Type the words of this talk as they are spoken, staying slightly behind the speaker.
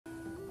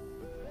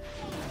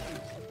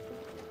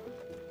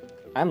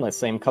I'm the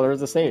same color as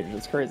the stage.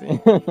 It's crazy.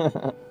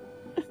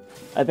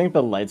 I think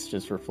the light's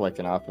just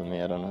reflecting off of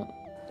me. I don't know.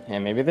 Yeah,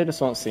 maybe they just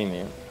won't see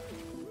me.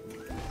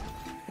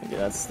 Maybe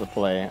that's the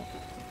play.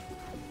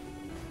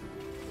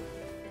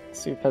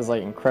 Soup has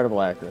like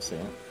incredible accuracy.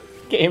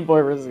 Game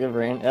Boy versus Good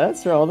Brain. Yeah,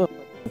 that's true. All the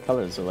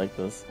colors are like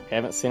this. I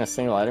haven't seen a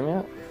single item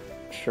yet.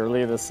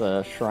 Surely this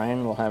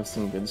shrine will have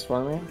some goods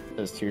for me.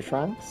 There's 2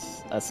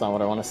 shrines. That's not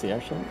what I want to see,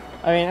 actually.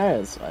 I mean,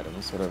 it's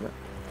items, whatever.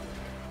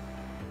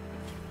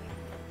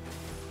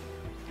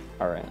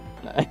 Alright.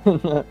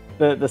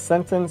 the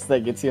sentence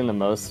that gets you in the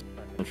most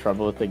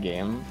trouble with the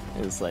game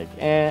is like,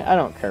 I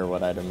don't care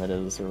what item it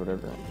is or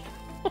whatever.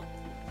 The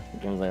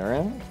game's like,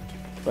 alright,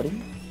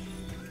 buddy.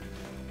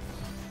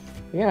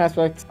 The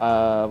aspect,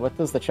 what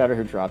does the chatter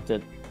who dropped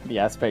it, the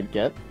aspect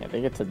get? Yeah, they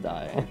get to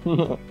die.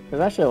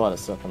 There's actually a lot of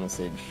stuff on the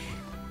stage.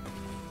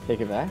 Take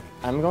it back.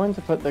 I'm going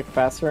to put the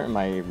capacitor in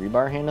my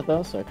rebar hand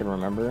though, so I can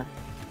remember a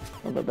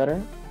little bit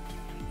better.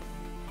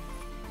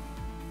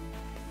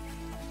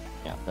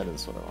 Yeah, that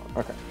is what I want.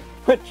 Okay.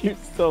 Would you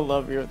still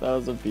love me if that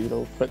was a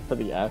beetle put to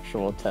the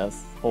actual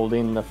test?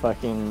 Holding the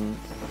fucking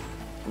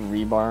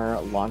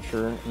rebar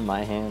launcher in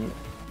my hand.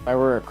 If I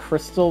were a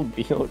crystal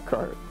beetle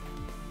card.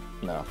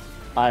 No,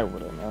 I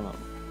wouldn't. I don't know.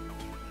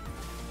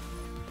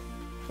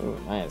 Ooh,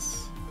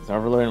 nice. Is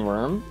Overlord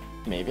Worm?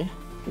 Maybe.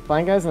 The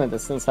flying guys in the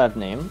distance have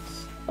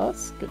names. Oh,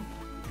 that's good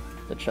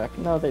to check.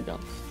 No, they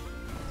don't.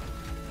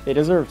 They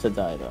deserve to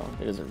die, though.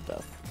 They deserve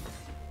death.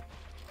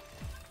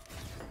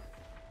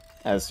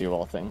 As do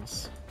all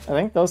things. I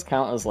think those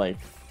count as, like,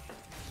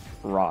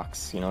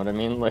 rocks, you know what I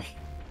mean? Like,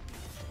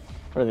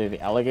 what are they,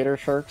 the alligator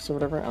sharks or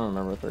whatever? I don't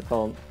remember what they're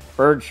called.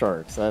 Bird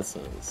sharks, that's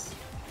it.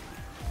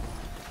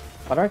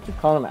 Why do I keep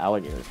calling them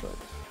alligator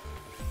sharks?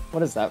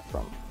 What is that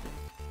from?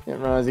 You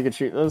didn't realize you could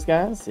shoot those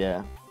guys?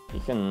 Yeah,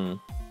 you can...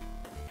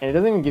 And it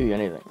doesn't even give you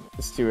anything.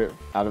 Just do it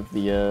out of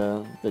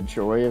the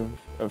joy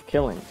of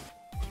killing.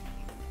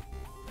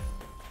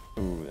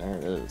 Ooh, there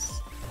it is.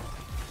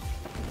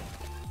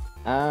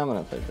 I'm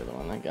gonna play the other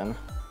one again.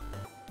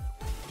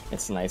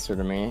 It's nicer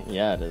to me.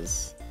 Yeah, it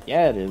is.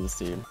 Yeah, it is,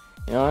 dude.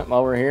 You know what?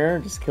 While we're here,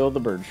 just kill the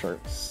bird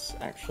sharks,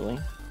 actually.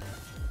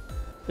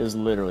 There's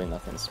literally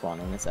nothing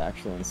spawning. It's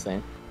actually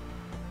insane.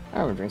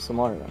 I'm gonna drink some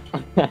water,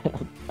 though.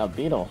 A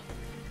beetle.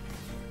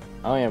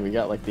 Oh yeah, we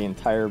got like the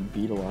entire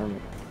beetle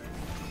army.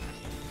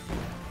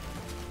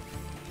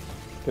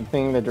 Good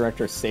thing the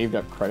director saved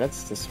up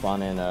credits to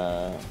spawn in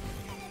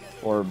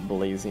 4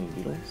 blazing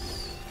beetles.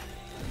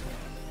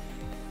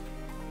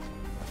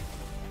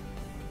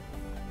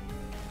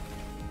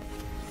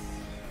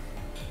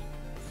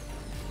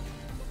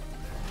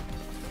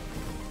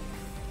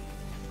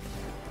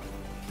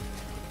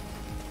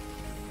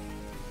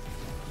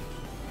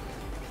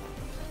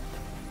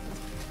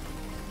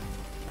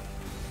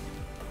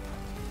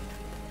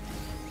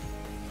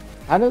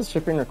 How does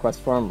shipping request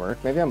form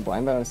work? Maybe I'm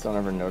blind, but I just don't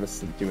ever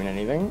notice it doing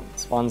anything. It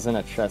spawns in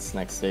a chest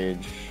next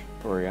stage,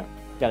 or you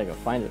gotta go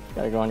find it.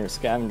 Gotta go on your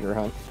scavenger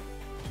hunt.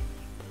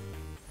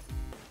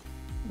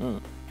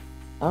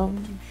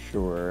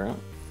 Sure.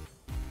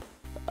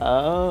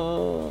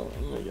 Oh,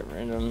 let me get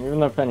random. Even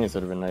though pennies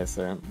would have been nice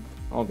there.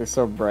 Won't be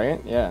so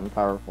bright? Yeah, and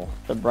powerful.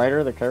 The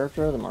brighter the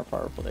character, the more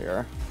powerful they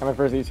are. Got my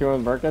first E2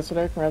 with Mark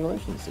yesterday.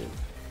 Congratulations, dude.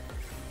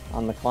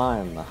 On the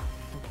climb.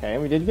 Okay,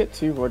 we did get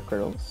 2 wood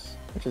cradles,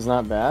 which is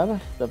not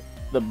bad.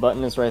 The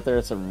button is right there.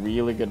 It's a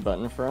really good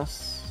button for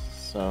us.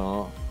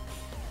 So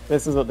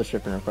this is what the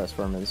shipping request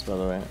form is, by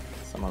the way.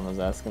 Someone was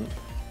asking.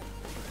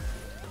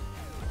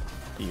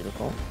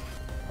 Beautiful.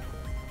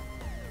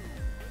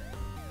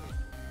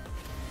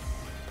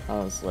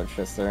 Oh, this ledge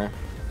just there.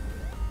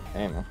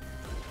 Hey, man.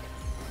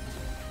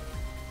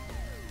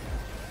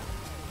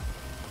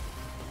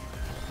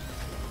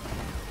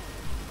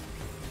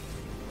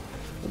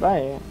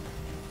 Goodbye.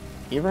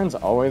 Evern's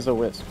always a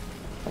wisp.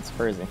 That's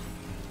crazy.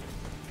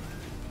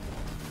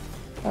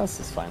 Oh, this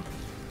is fine.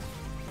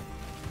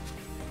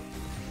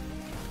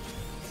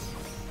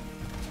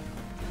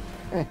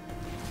 Hey.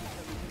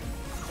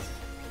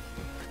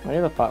 I need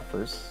the pot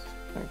first,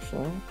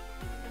 actually.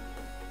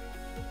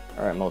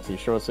 Alright, Multi,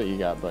 show us what you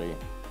got, buddy.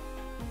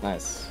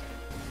 Nice.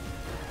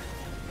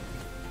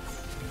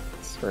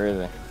 It's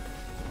crazy.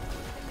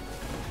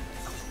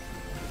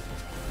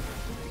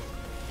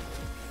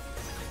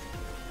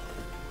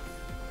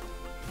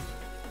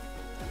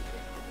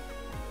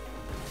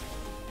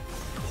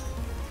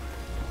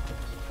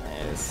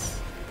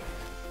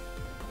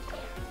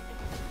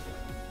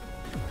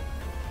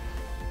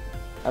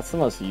 That's the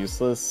most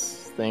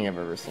useless thing I've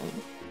ever seen.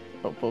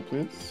 Hopeful,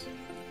 please.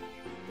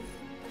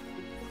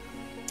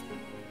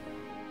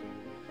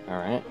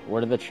 Alright,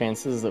 what are the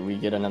chances that we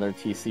get another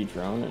TC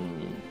drone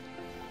and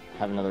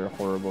have another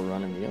horrible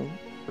run in Wheel?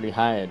 Pretty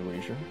high, I'd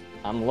wager.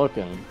 I'm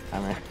looking. I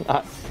mean,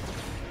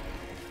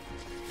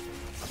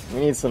 we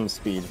need some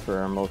speed for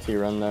our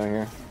multi-run though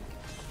here.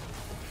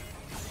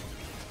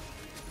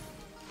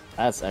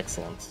 That's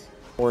excellent.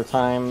 4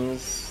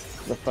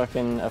 times the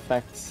fucking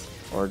effect.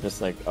 Or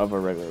just like of a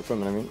regular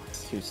equipment, I mean.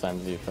 It's 2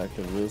 times the effect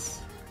of this.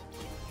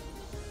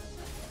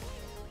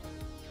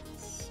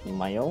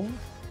 Smile?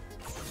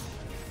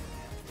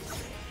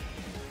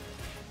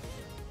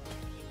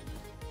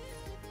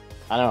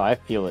 I don't know, I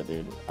feel it,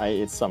 dude.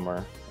 It's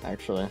somewhere,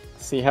 actually.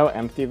 See how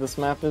empty this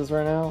map is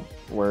right now?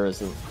 Where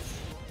is it?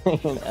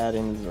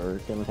 Adding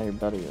Zerk and hey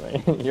buddy,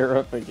 like, you're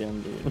up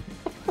again, dude.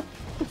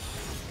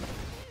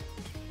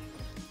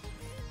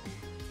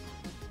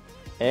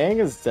 Egg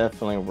is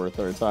definitely worth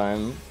our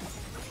time.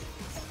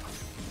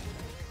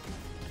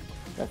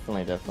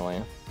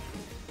 Definitely.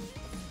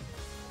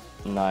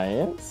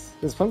 Nice.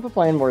 Does Pump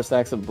playing more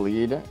stacks of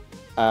bleed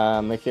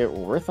make it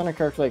worth on a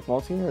character like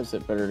multi, or is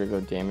it better to go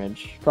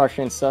damage?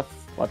 Cross-chain stuff,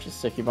 watch a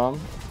sticky bomb.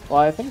 Well,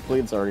 I think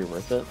bleed's already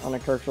worth it on a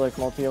character like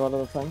multi a lot of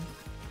the time.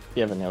 If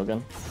you have a nail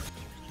gun.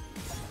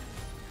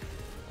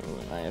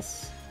 Ooh,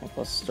 nice. I think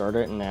we'll start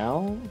it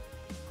now.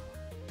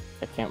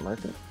 I can't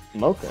mark it.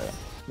 Mocha.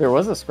 There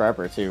was a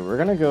scrapper too. We're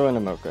gonna go into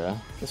Mocha.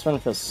 This one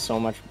feels so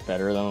much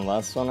better than the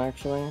last one,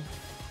 actually.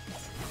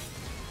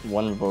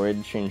 One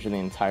void changing the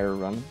entire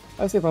run.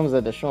 Obviously, if one was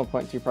additional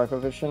 0.2 proc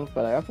coefficient,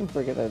 but I often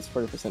forget that it's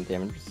 40%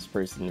 damage, which is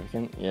pretty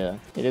significant. Yeah,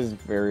 it is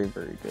very,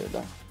 very good.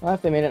 Well,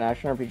 if they made an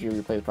action RPG where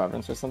you play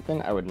Providence or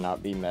something, I would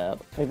not be mad.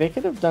 Like, they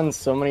could have done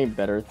so many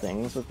better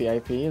things with the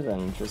IP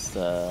than just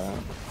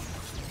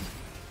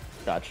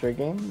gacha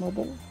game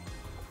mobile.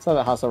 So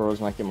that hostile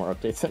roles might get more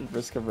updates and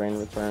Risk of Rain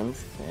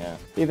returns. Yeah.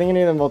 Do you think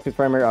any of the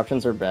multi-primary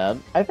options are bad?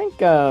 I think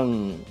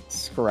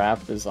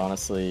Scrap is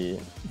honestly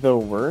the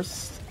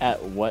worst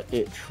at what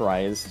it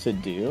tries to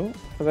do.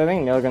 Because I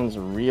think Nailgun's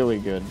really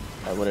good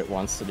at what it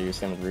wants to do,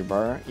 same with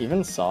Rebar.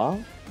 Even Saw,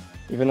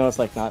 even though it's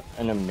like not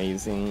an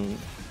amazing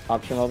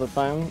option all the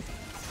time,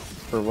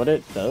 for what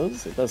it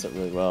does it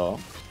really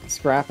well.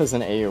 Scrap is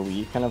an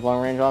AoE kind of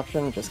long-range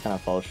option, just kind of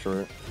falls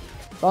short.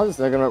 Saw is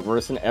gonna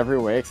worse in every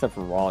way except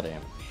for raw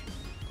damage.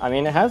 I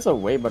mean, it has a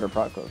way better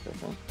proc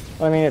coefficient.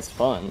 But I mean, it's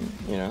fun,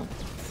 you know?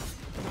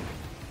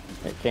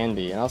 It can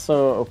be. It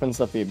also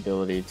opens up the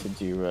ability to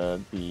do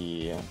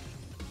the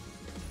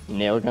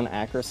nailgun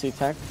accuracy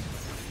tech,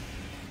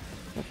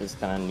 which is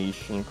kind of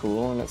niche and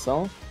cool in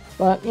itself.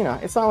 But, you know,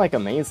 it's not, like,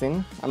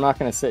 amazing. I'm not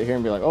gonna sit here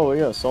and be like, oh,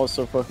 yeah, Saul's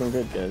so fucking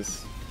good,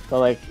 guys. But,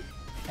 like,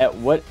 at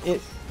what it...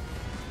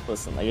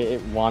 Listen, like,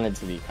 it wanted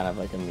to be kind of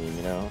like a meme,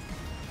 you know?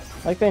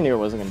 Like, they knew it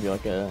wasn't gonna be,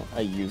 like,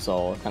 a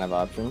use-all kind of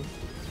option.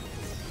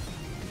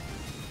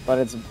 But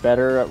it's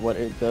better at what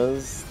it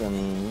does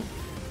than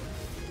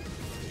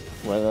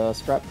what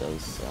Scrap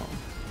does, so...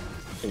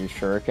 Maybe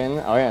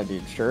Shuriken? Oh yeah,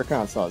 dude, Shuriken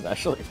on Saw is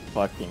actually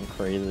fucking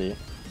crazy.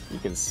 You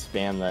can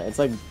spam that. It's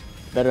like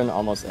better than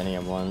almost any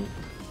M1.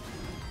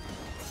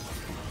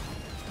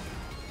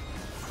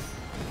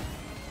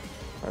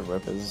 Our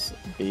whip is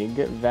big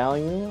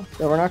value.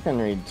 So we're not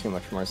gonna need too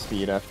much more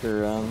speed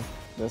after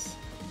this.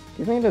 Do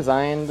you think they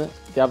designed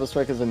Diablo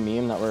Strike as a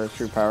meme, not where it's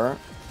true power?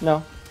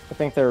 No. I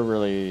think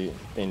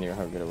they knew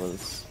how good it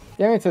was.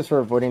 The only tips for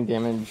avoiding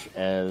damage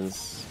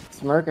as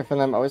Smirk, I find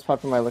them always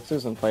popping my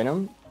elixirs and playing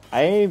them.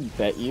 I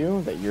bet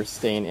you that you're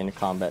staying in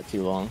combat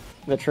too long.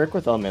 The trick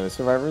with all melee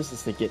survivors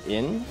is to get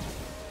in,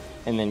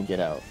 and then get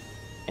out,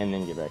 and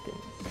then get back in.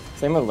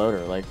 Same with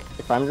Loader, like,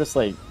 if I'm just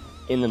like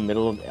in the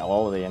middle of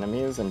all of the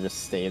enemies and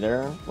just stay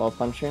there while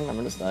punching, I'm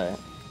gonna just die.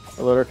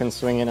 The Loader can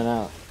swing in and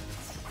out,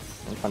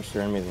 and punch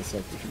through enemies and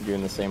stuff. You should be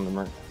doing the same with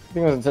Merc. I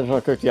think it was intentional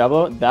to cook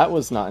Diablo. That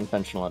was not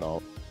intentional at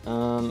all.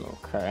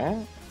 Okay.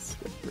 Let's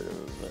get rid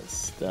of this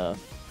stuff.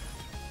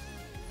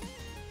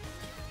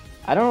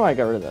 I don't know why I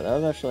got rid of that. That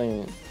was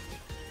actually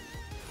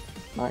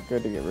not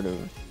good to get rid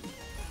of.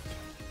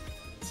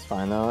 It's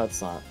fine though, that's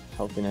not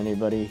helping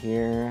anybody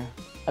here.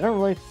 I don't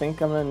really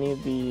think I'm gonna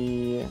need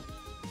the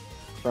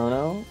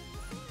Chrono.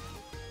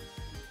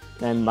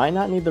 I might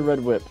not need the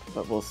Red Whip,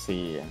 but we'll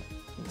see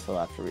until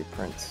after we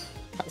print.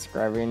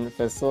 Scribing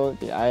Pistol?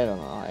 Yeah, I don't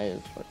know, I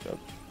fucked up.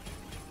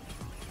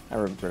 I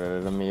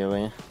regretted it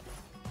immediately.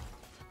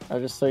 I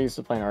was just so used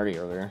to playing Artie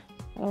earlier.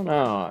 I don't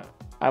know.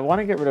 I want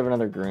to get rid of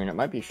another Green. It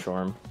might be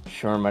Shorm.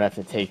 Shorm might have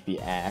to take the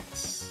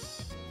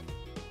axe.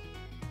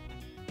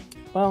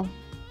 Well,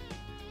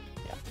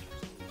 yeah.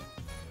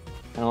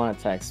 I don't want to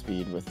attack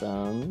speed with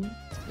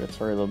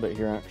Victoria a little bit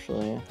here,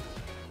 actually.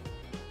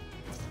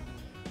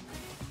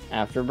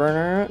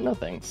 Afterburner? No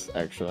thanks,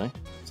 actually.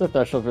 So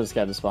threshold for this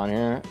guy to spawn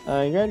here.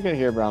 You gotta get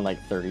here around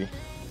like 30.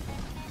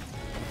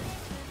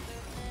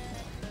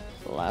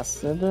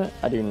 Blasted?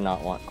 I do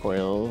not want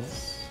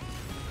coils.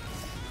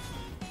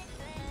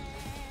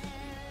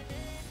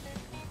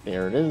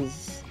 There it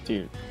is.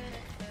 Dude,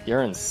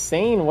 you're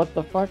insane. What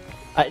the fuck?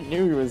 I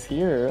knew he was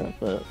here,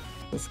 but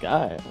this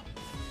guy.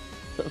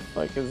 What the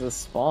fuck is this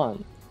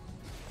spawn?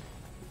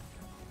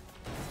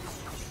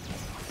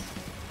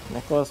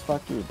 Nicholas,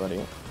 fuck you,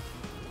 buddy.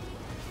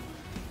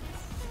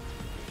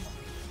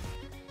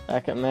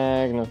 Back at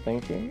mag, no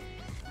thank you.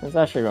 It's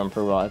actually going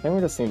pretty well. I think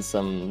we just need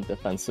some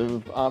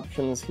defensive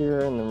options here,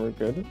 and then we're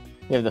good.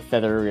 We have the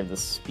feather, we have the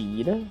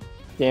speed.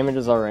 Damage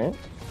is alright.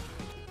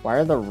 Why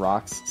are the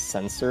rocks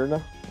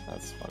censored?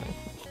 That's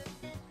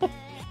funny.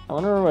 I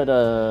wonder what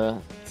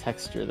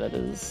texture that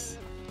is.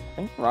 I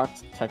think rock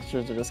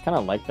textures are just kind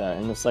of like that,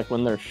 and just like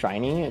when they're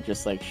shiny, it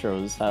just like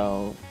shows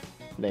how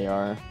They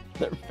are.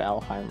 They're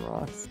Valheim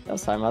rocks. I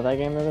was talking about that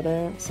game the other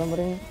day with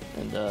somebody,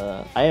 and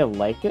I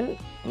like it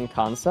in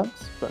concept,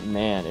 but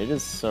man, it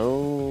is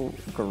so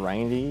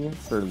grindy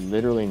for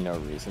literally no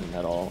reason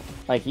at all.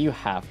 Like, you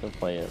have to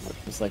play it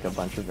with just like a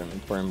bunch of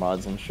inventory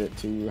mods and shit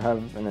to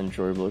have an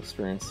enjoyable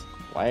experience.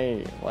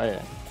 Why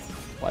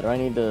do I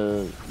need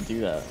to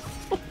do that?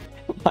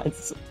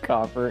 Mine's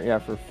copper, yeah,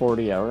 for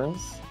 40 hours.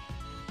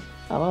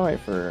 I'm gonna wait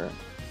for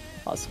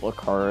possible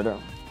card.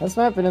 Has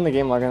not been in the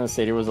game long enough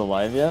Stadia was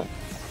alive yet?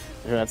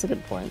 Ooh, that's a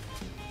good point.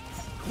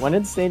 When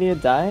did Stadia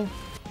die?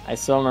 I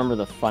still remember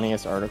the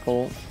funniest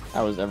article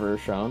I was ever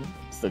shown.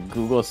 It's the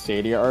Google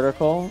Stadia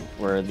article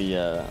where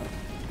the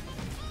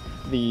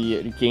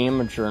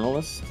game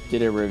journalist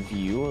did a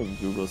review of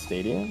Google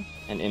Stadia,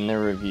 and in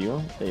their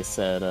review they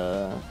said,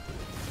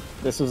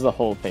 this was the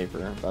whole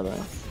paper, by the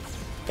way,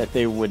 that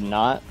they would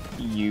not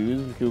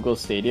use Google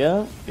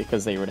Stadia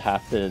because they would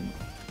have to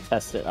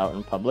test it out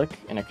in public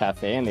in a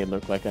cafe and they'd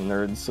look like a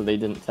nerd, so they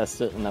didn't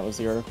test it, and that was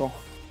the article.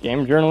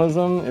 Game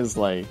journalism is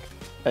like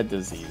a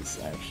disease,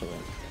 actually.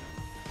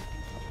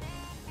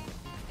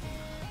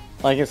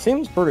 Like, it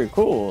seems pretty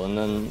cool, and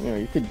then, you know,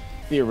 you could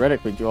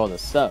theoretically do all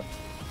this stuff,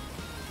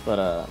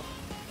 but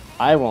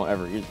I won't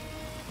ever use it,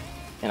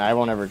 and I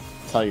won't ever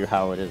tell you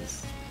how it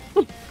is.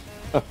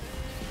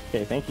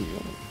 Okay, thank you.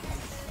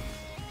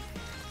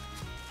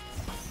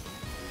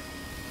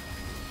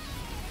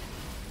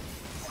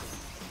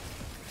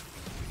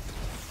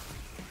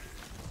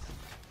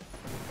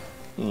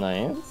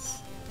 Nice.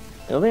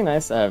 It'll be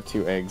nice to have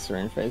 2 eggs for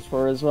interface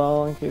for as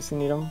well, in case you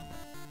need them.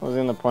 What was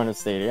in the point of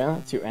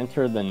Stadia? To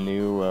enter the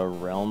new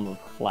realm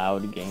of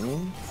cloud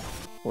gaming,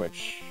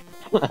 which,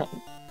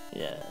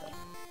 yeah.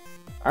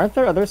 Aren't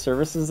there other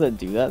services that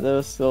do that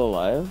though, still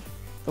alive?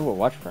 Oh, a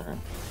watch printer.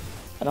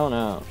 I don't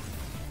know.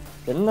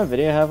 Didn't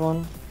NVIDIA have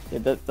one? Yeah,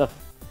 the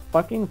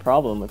fucking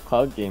problem with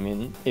cloud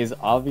gaming is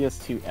obvious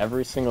to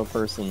every single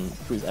person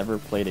who's ever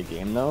played a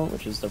game though,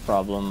 which is the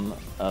problem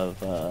of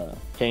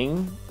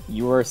ping.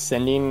 You are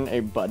sending a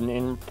button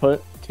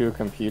input to a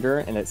computer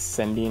and it's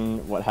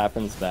sending what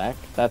happens back.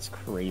 That's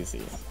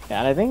crazy. Yeah,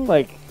 and I think,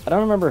 like, I don't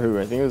remember who,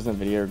 I think it was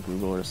NVIDIA or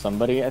Google or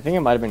somebody, I think it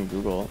might have been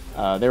Google.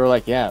 They were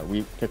like, yeah,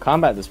 to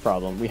combat this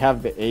problem, we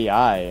have the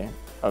AI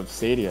of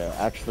Stadia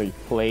actually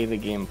play the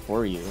game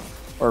for you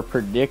or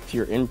predict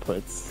your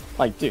inputs.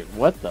 Like, dude,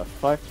 what the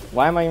fuck?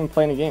 Why am I even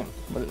playing a game?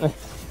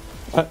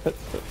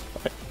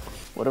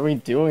 What are we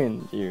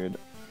doing, dude?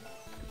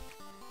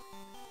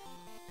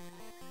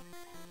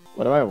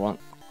 What do I want?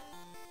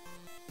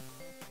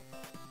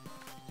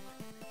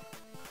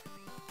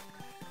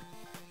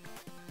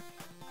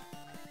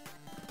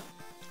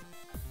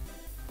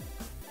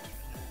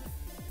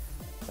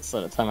 I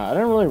set a timeout. I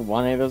didn't really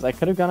want any of those. I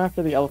could have gone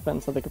after the elephant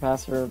instead of the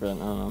capacitor, but I don't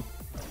know.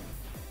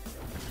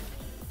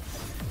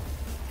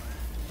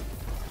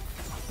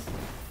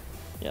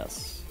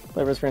 Yes.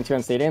 Play Screen 2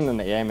 on Stadia, and then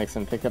the AI makes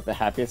them pick up the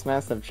happiest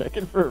mask. I'm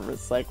checking for a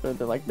recycler.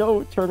 They're like,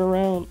 no, turn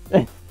around.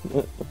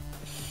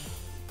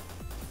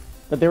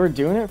 But they were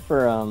doing it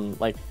for,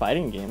 like,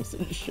 fighting games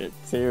and shit,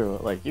 too.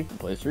 Like, you can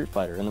play Street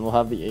Fighter, and then we'll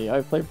have the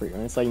AI play for you.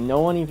 And it's like, no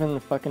one even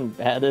fucking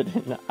batted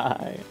an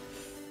eye.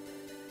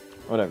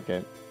 Whatever,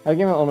 okay. How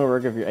game will only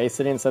work if you're A,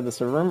 sitting inside the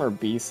server room, or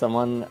B,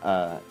 someone,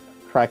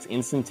 cracks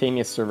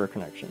instantaneous server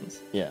connections.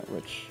 Yeah,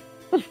 which...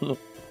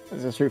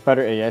 Is the Street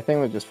Fighter AI thing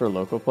was just for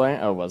local play?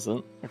 Oh, was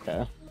it?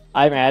 Okay.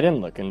 I mean, I didn't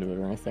look into it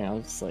or anything. I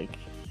was just like,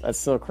 that's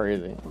so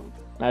crazy.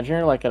 Imagine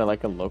you're like at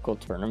a local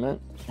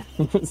tournament.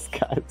 This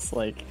guy's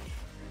like,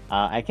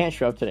 I can't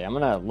show up today. I'm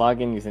gonna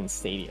log in using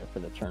Stadia for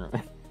the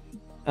tournament.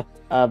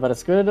 But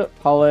it's good.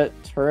 Pallet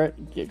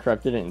turret get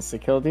corrupted and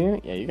insta-killed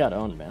you. Yeah, you got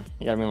owned, man.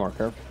 You gotta be more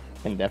careful.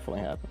 Can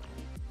definitely happen.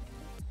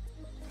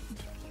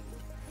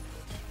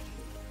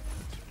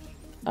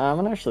 I'm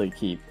gonna actually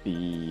keep the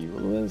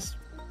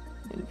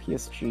in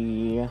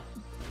PSG.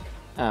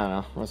 I don't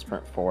know. Let's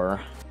print 4.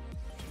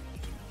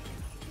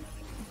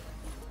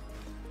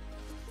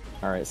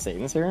 Alright,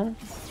 Satan's here.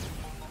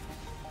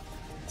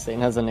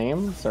 Satan has a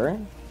name, sorry.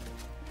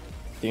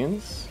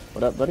 Dunes,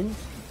 what up, buddy?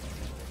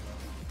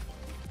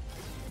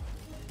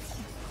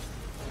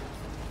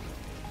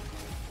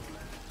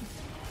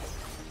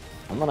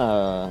 I'm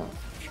gonna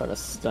try to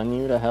stun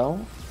you to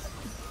hell.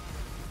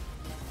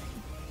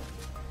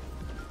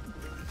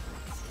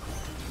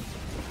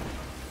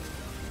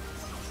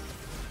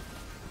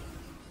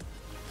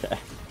 Okay.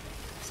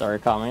 Sorry,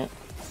 comment.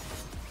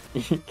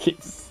 You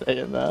keep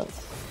saying that.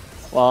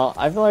 Well,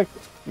 I feel like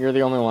you're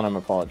the only one I'm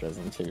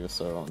apologizing to,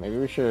 so maybe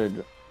we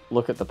should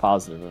look at the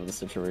positive of the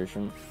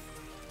situation.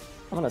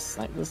 I'm gonna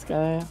snipe this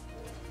guy.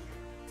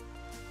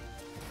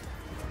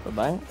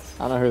 Bye-bye. I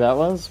don't know who that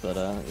was, but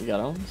you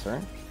got him,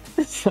 sorry.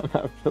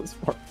 Somehow feels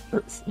more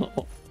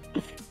personal.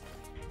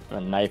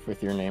 A knife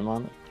with your name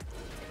on it.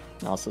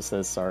 It also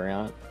says sorry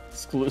on it.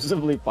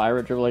 Exclusively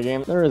pirate AAA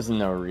game. There is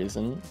no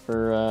reason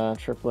for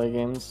AAA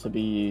games to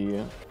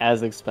be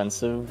as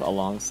expensive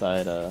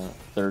alongside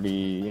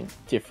 30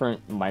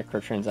 different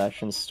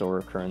microtransaction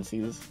store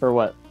currencies for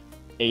what,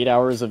 8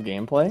 hours of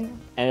gameplay?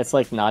 And it's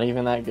like not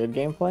even that good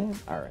gameplay?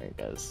 Alright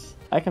guys,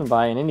 I can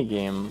buy an indie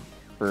game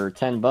for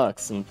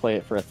 $10 and play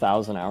it for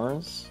 1,000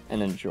 hours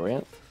and enjoy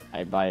it.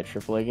 I buy a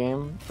AAA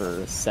game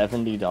for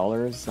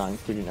 $70, not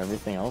including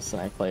everything else,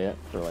 and I play it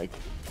for like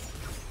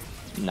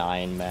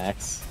 9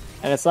 max.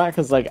 And it's not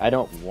because like I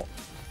don't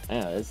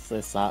yeah,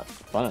 it's not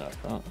fun enough.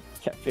 Oh,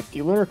 kept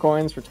 50 lunar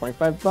coins for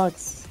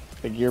 $25.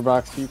 The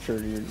Gearbox future,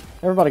 dude.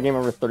 Never bought a game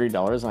over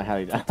 $30,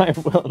 and I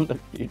will in the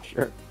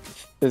future.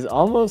 There's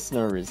almost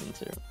no reason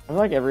to. I feel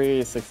like every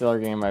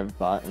 $60 game I've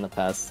bought in the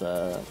past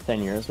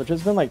 10 years, which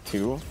has been like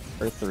 2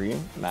 or 3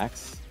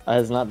 max,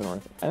 has not been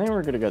worth it. I think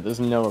we're good to go. There's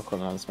no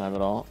equipment on this map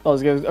at all.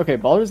 Okay,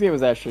 Baldur's Gate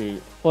was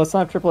actually, well, it's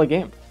not a AAA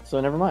game, so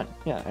never mind.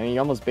 Yeah, I mean, you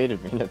almost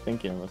baited me into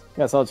thinking it was.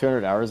 Yeah, I saw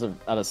 200 hours out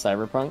of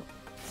Cyberpunk.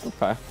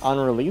 Okay. On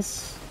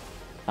release,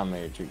 how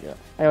many did you get?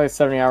 I got like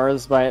 70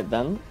 hours by it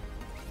then.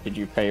 Did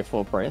you pay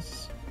full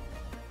price?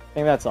 I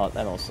think that's all.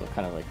 That also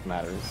kind of like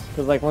matters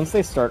because like once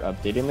they start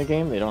updating the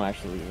game, they don't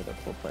actually leave it at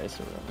full price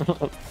or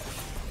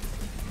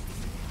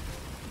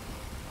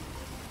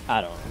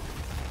I don't know.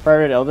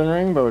 Private Elden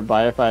Ring, but would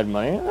buy it if I had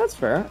money. That's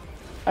fair.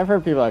 I've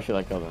heard people actually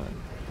like Elden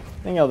Ring.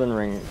 I think Elden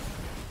Ring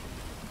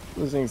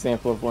was an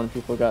example of one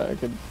people got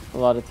a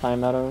lot of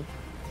time out of.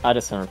 I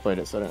just never played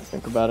it, so I didn't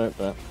think about it.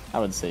 But I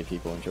would say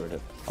people enjoyed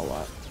it a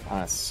lot.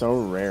 It's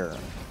so rare,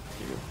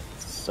 dude.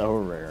 It's so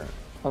rare.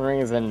 Elden Ring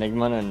is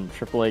Enigma and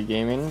AAA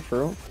gaming,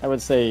 true. I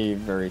would say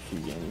very few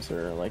games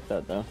are like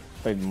that, though.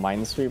 Played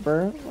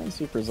Minesweeper.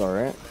 Minesweeper's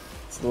alright.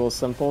 It's a little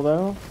simple,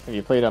 though. Have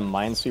you played a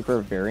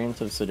Minesweeper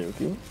variant of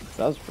Sudoku?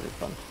 That was pretty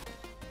fun.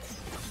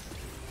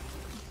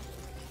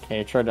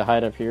 Okay, tried to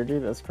hide up here,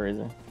 dude. That's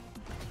crazy.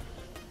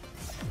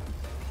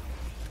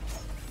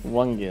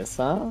 Wungus,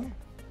 huh?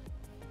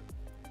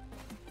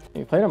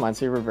 You played a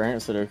Minesweeper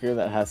variant of Sudoku?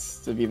 That has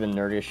to be the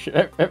nerdiest shit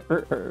I've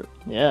ever heard.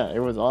 Yeah, it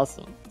was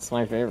awesome. It's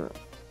my favorite.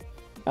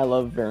 I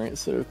love variant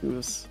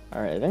Sudokus.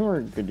 Alright, I think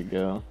we're good to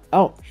go.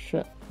 Oh,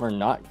 shit. We're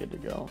not good to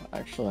go,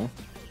 actually.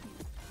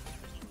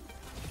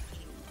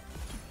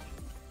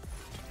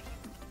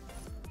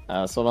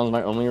 Sylvan's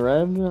my only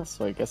red,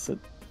 so I guess it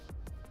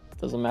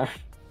doesn't matter.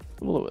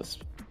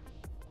 Will-O-Wisp.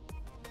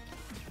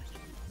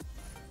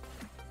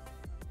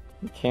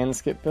 You can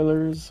skip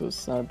pillars, so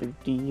it's not a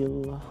big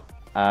deal.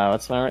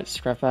 What's my right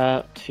scrap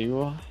at?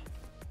 2? I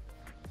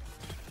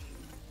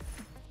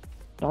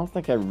don't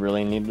think I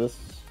really need this.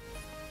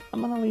 I'm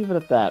gonna leave it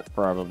at that,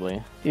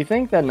 probably. Do you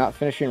think that not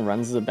finishing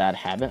runs is a bad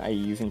habit? Are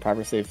you using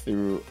proper save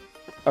through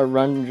a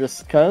run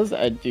just cause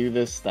I do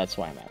this? That's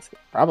why I'm asking.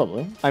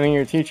 Probably. I mean,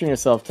 you're teaching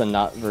yourself to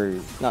not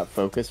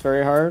focus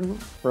very hard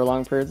for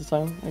long periods of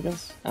time, I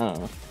guess. I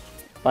don't know.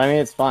 But I mean,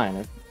 it's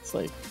fine. It's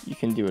like, you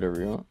can do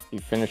whatever you want. You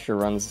finish your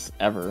runs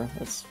ever,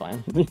 that's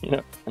fine. You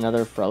know?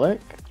 Another Frelic?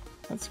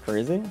 That's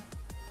crazy.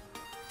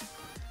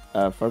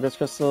 Focus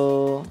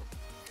Crystal.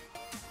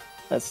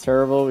 That's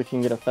terrible. We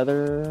can get a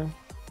Feather.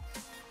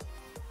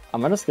 I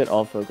might just get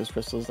all Focus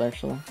Crystals,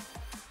 actually.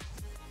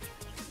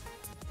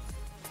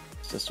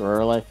 It's just where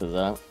our life is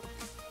at.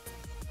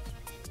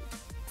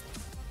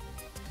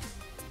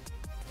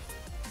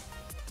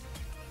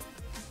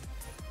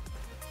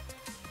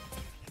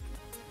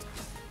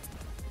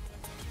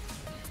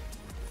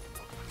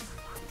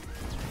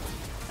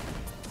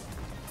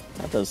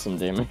 That does some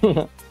damage.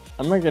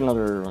 I might get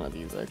another one of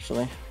these,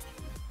 actually.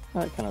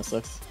 That kind of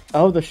sucks.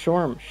 Oh, the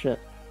Shorm. Shit.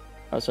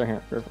 Oh, sorry,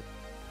 here. Perfect.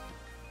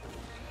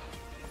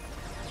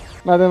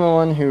 Am I the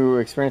one who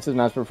experiences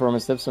mass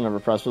performance dips whenever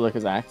Frostflick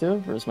is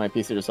active, or is my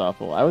PC just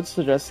awful? I would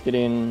suggest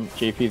getting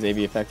JP's AV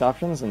effect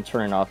options and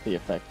turning off the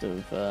effect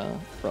of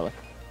Frelic.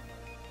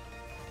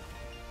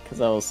 Because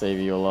that will save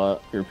you a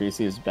lot. Your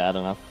PC is bad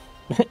enough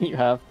that you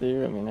have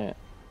to. I mean,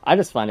 I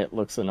just find it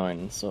looks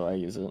annoying, so I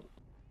use it.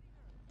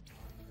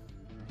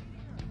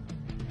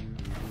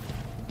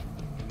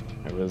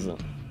 Who is it?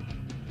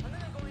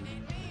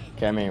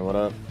 Kemi, what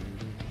up?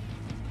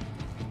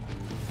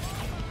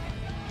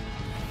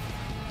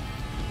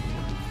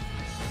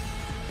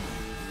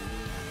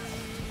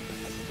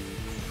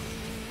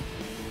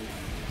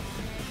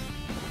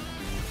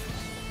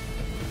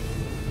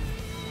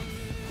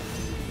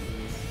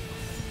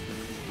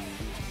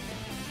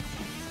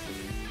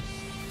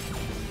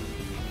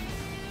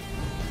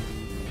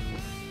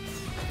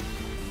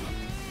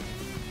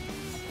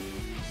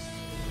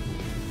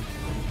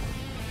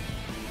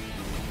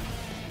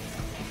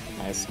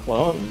 Nice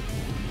clone.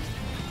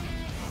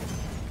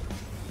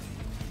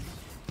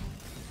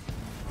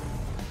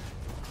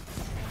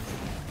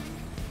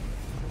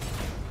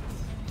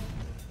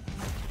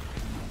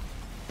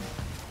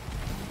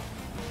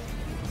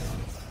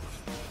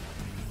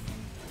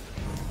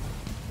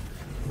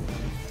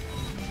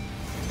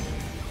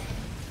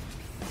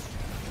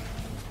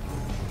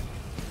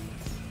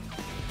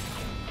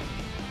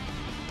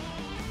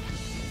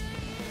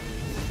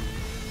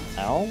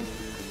 Ow.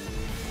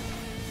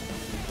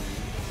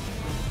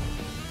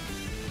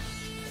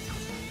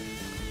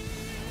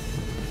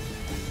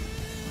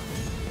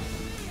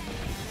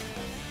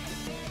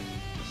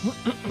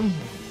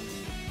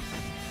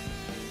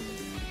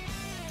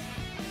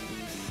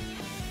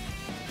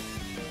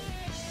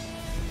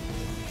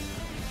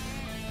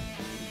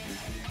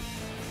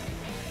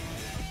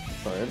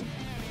 card.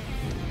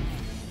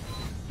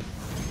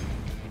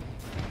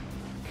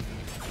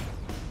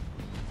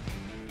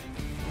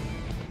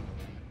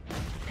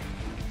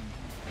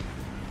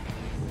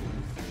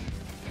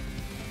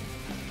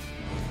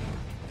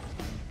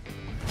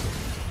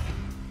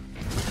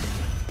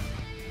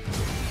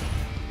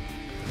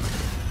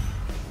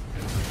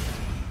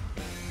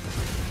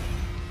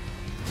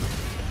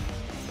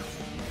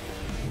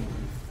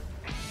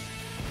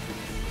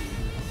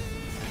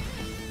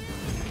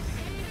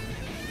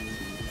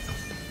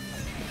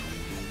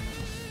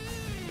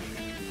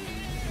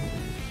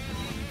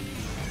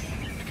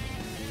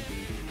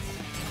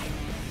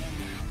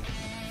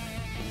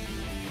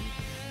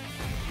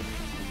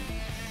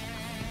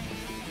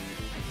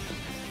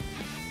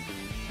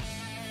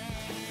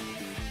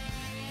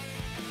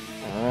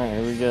 Alright,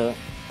 here we go.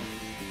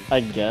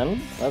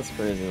 Again? That's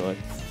crazy, like.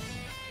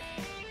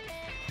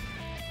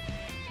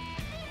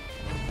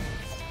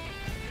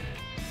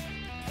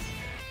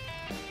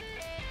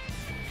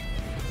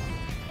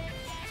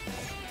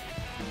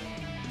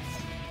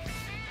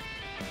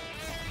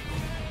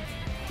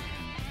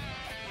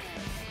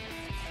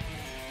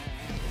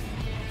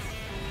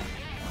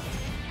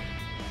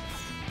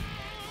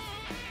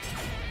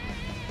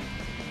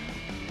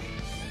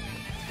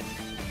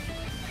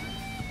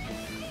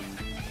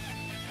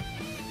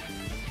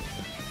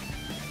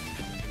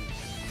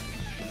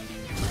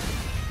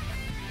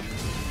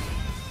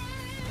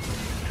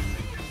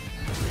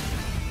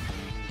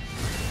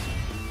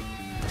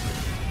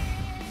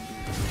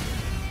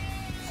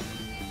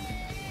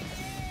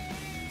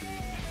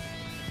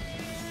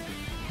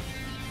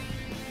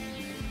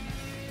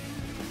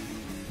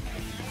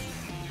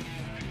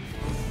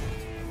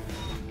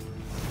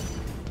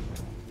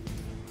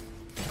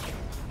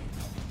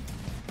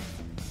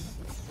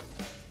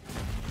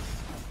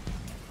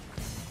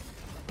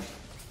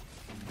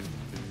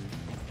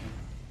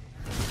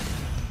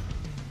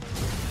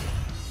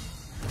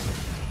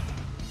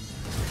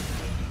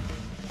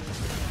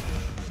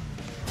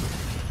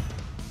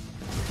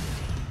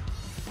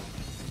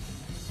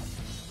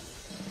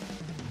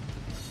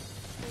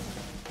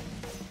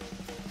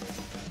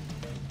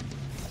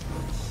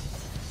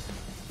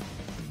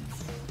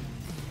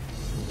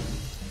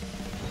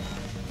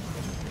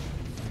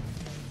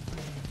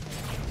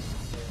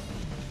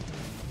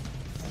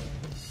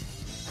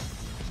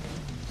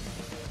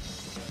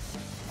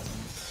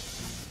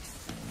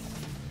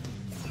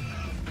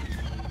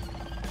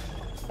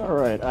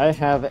 Alright, I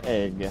have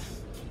egg.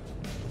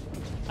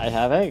 I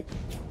have egg.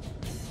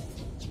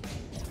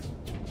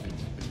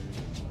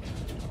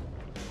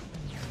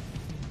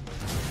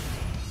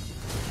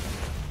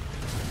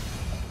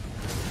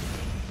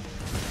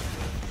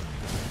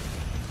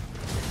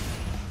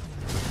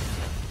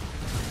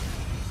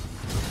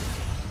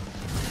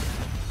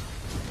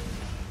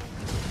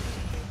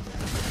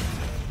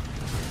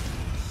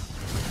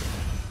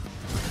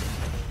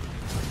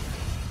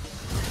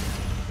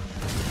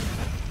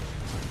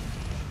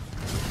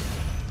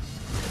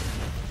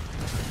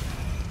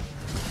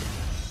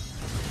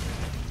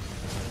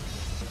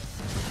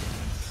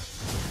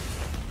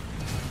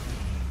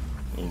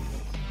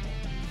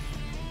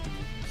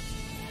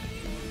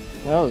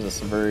 That was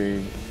just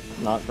a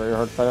not very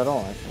hard fight at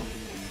all, actually.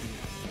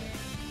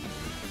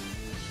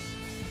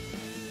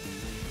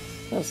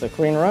 That's a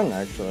clean run,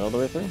 actually, all the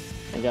way through.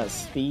 We got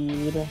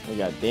speed, we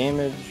got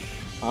damage.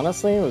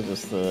 Honestly, it was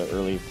just the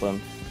early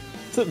plimp,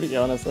 to be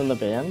honest, and the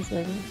bands,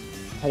 maybe?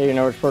 How do you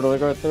know which portal to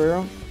go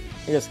through?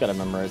 You just gotta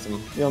memorize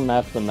them. You'll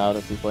map them out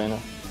if you play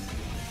enough.